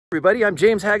Everybody, I'm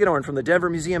James Hagedorn from the Denver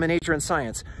Museum of Nature and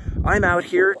Science. I'm out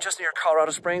here just near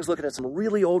Colorado Springs looking at some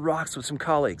really old rocks with some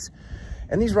colleagues.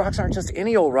 And these rocks aren't just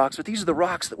any old rocks, but these are the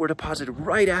rocks that were deposited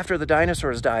right after the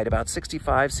dinosaurs died about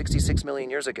 65, 66 million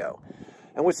years ago.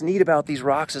 And what's neat about these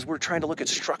rocks is we're trying to look at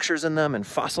structures in them and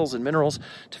fossils and minerals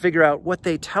to figure out what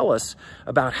they tell us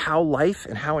about how life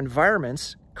and how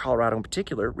environments, Colorado in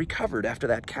particular, recovered after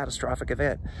that catastrophic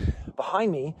event.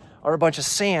 Behind me are a bunch of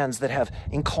sands that have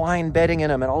inclined bedding in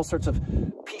them and all sorts of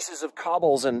pieces of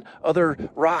cobbles and other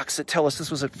rocks that tell us this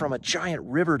was from a giant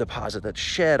river deposit that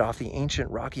shed off the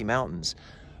ancient Rocky Mountains.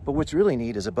 But what's really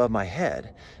neat is above my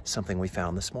head, something we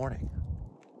found this morning.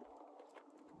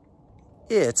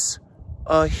 It's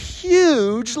a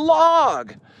huge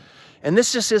log. And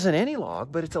this just isn't any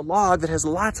log, but it's a log that has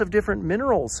lots of different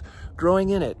minerals growing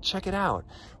in it. Check it out.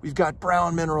 We've got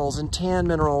brown minerals and tan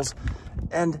minerals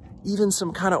and even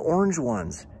some kind of orange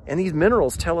ones. And these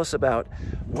minerals tell us about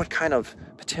what kind of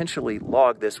potentially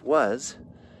log this was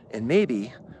and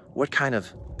maybe what kind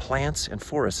of plants and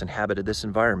forests inhabited this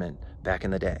environment back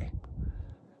in the day.